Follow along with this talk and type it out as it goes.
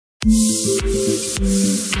Hello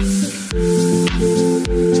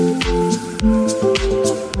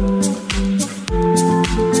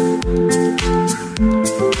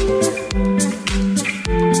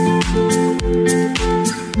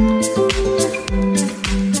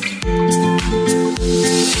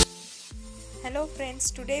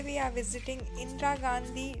friends, today we are visiting Indira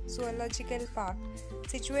Gandhi Zoological Park,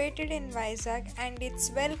 situated in Vizag, and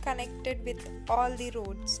it's well connected with all the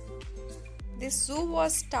roads. This zoo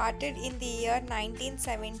was started in the year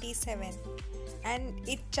 1977 and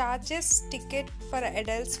it charges ticket for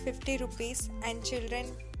adults 50 rupees and children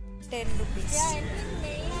 10 rupees. We are entering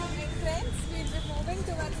main entrance. We will be moving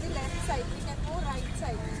towards the left side. We can go right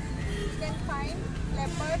side. You can find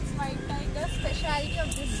leopards, white tigers, speciality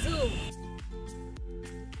of this zoo.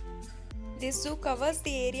 This zoo covers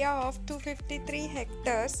the area of 253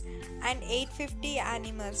 hectares and 850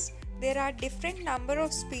 animals. There are different number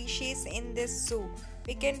of species in this zoo.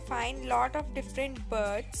 We can find lot of different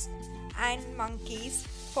birds and monkeys,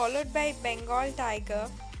 followed by Bengal tiger,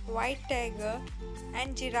 white tiger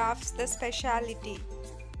and giraffes, the speciality.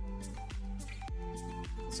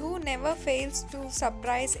 Zoo never fails to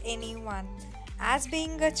surprise anyone. As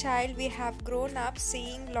being a child, we have grown up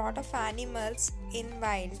seeing lot of animals in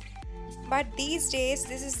wild. But these days,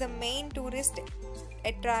 this is the main tourist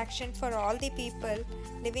attraction for all the people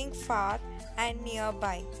living far and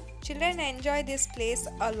nearby. Children enjoy this place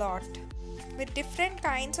a lot. With different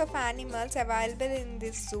kinds of animals available in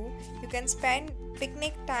this zoo, you can spend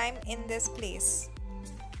picnic time in this place.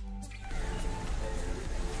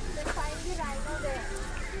 You can find the rhino there.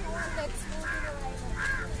 Come on, let's move to the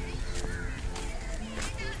rhino.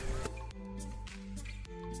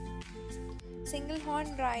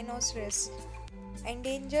 Single-horned rhinoceros,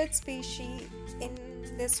 endangered species in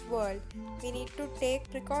this world. We need to take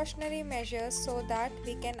precautionary measures so that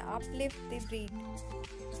we can uplift the breed.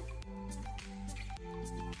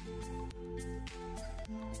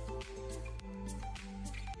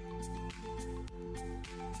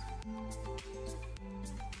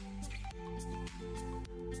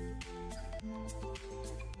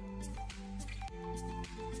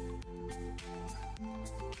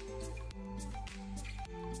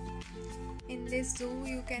 In this zoo,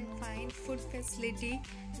 you can find food facility.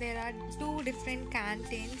 There are 2 different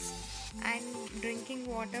canteens and drinking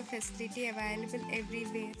water facility available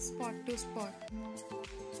everywhere, spot to spot.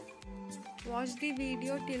 Watch the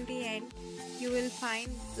video till the end. You will find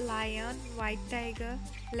lion, white tiger,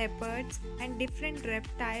 leopards and different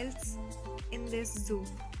reptiles in this zoo.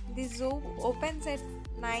 The zoo opens at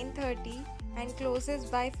 9:30 and closes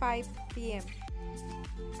by 5 p.m.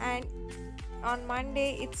 and on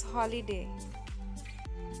Monday it's holiday.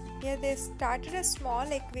 Here they started a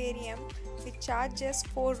small aquarium which charges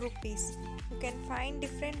 4 rupees. You can find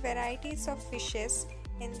different varieties of fishes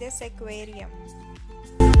in this aquarium.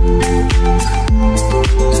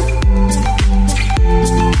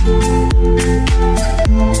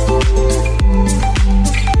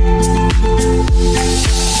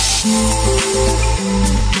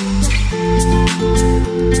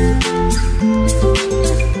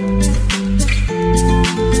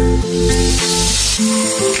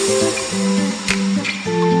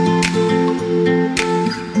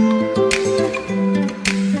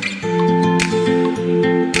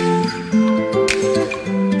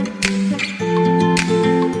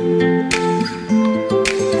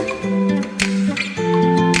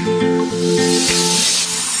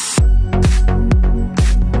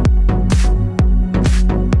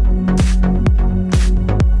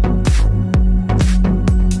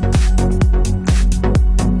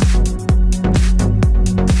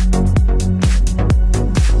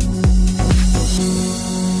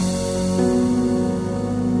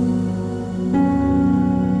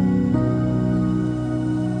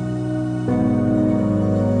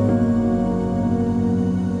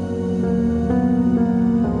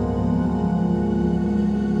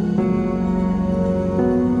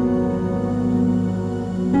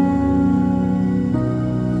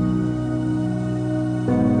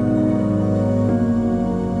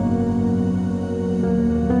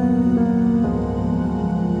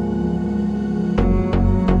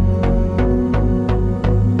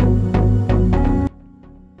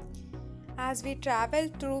 As we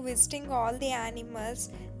traveled through visiting all the animals,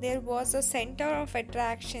 there was a center of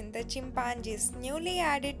attraction, the chimpanzees, newly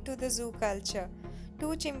added to the zoo culture.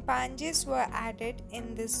 2 chimpanzees were added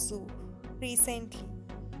in this zoo recently.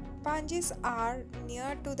 Chimpanzees are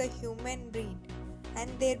near to the human breed and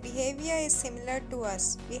their behavior is similar to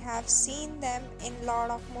us. We have seen them in lot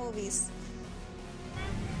of movies.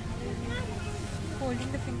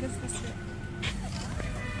 Holding the fingers this way.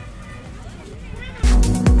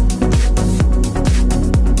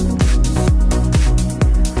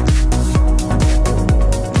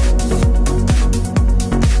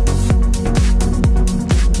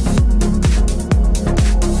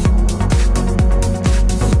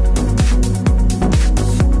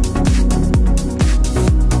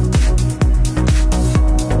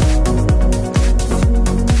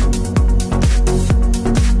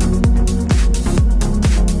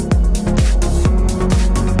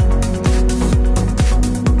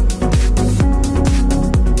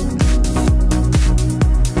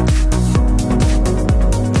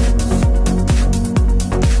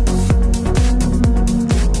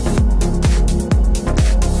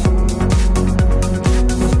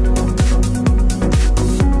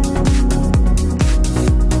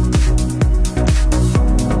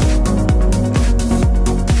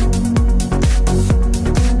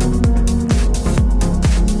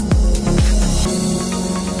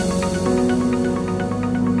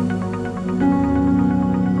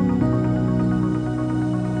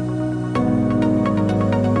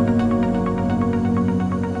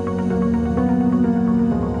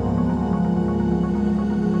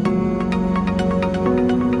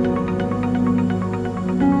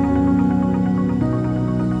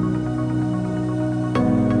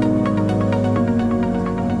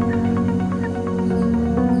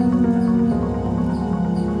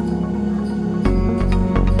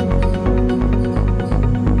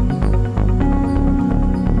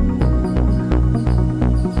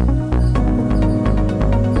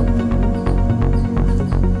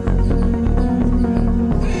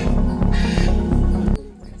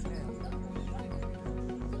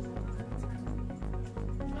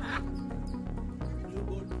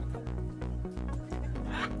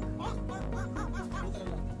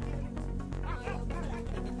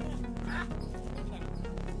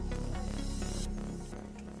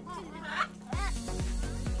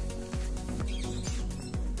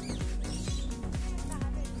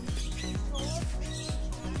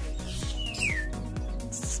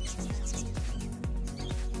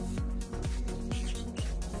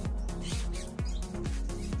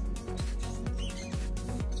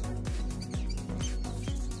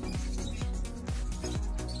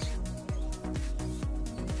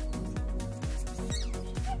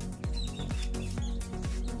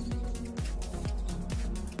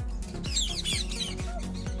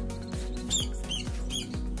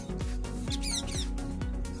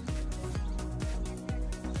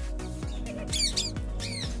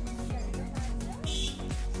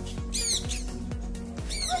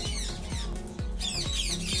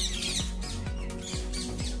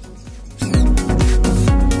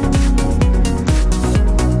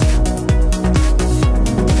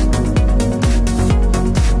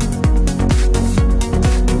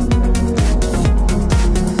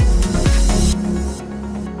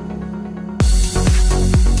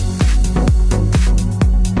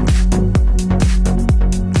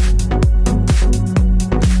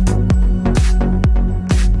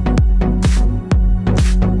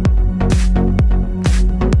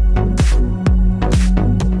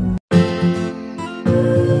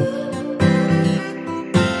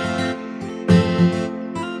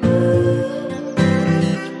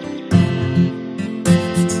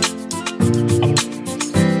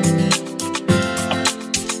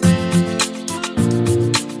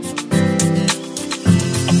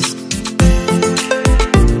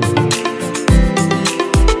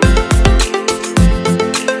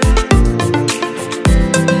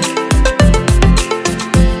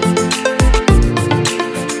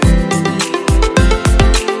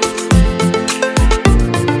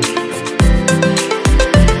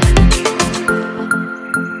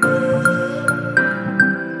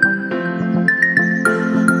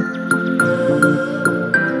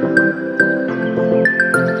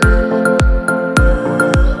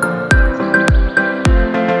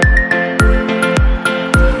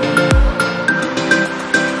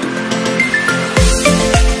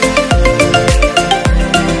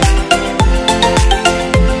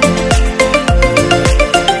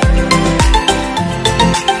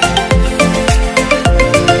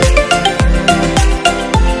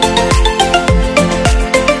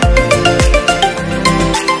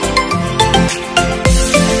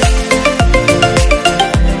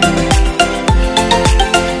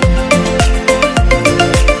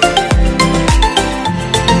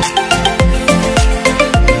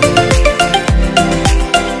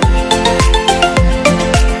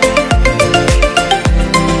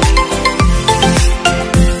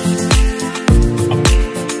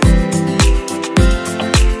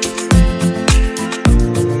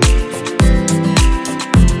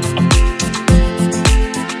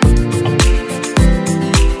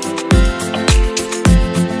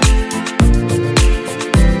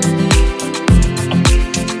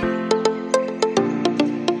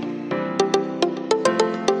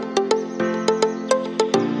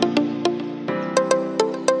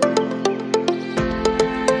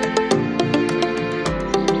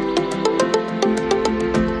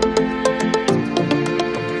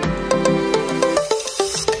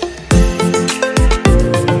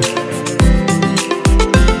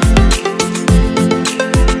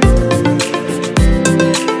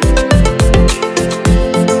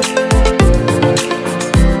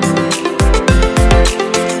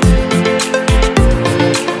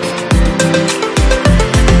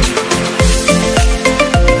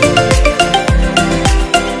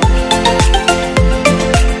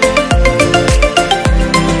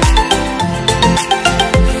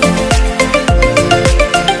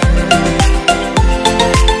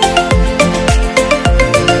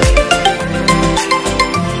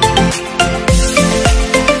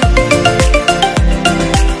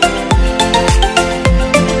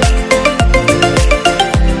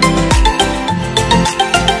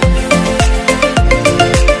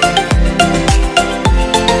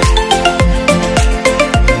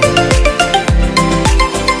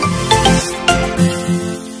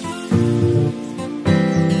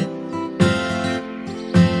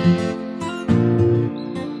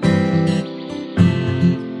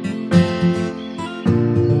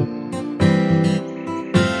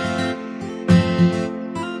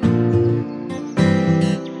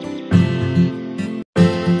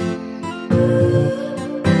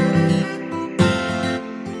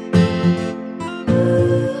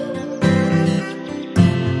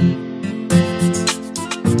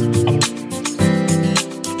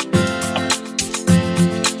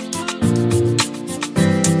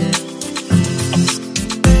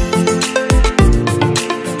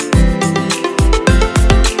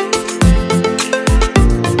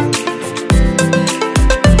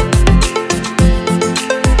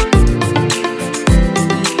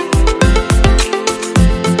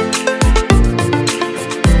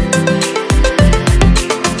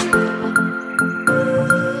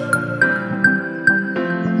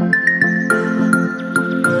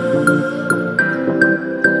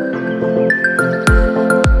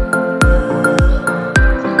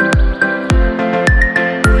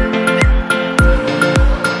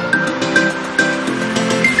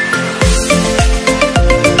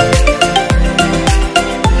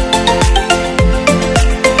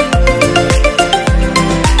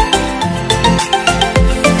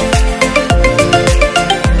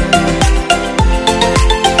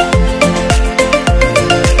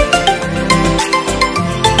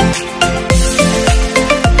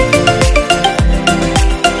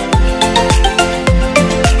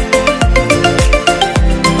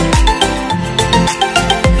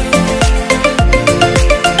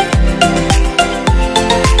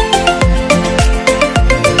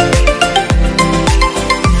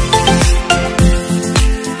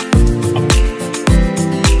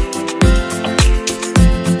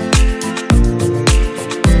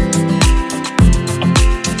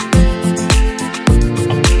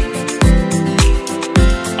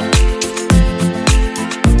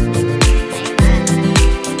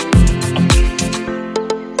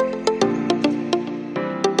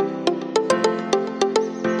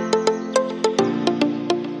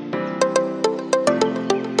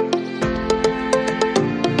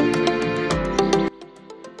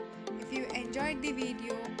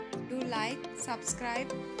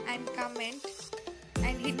 subscribe and comment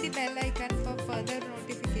and hit the bell icon for further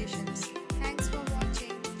notifications. Thanks for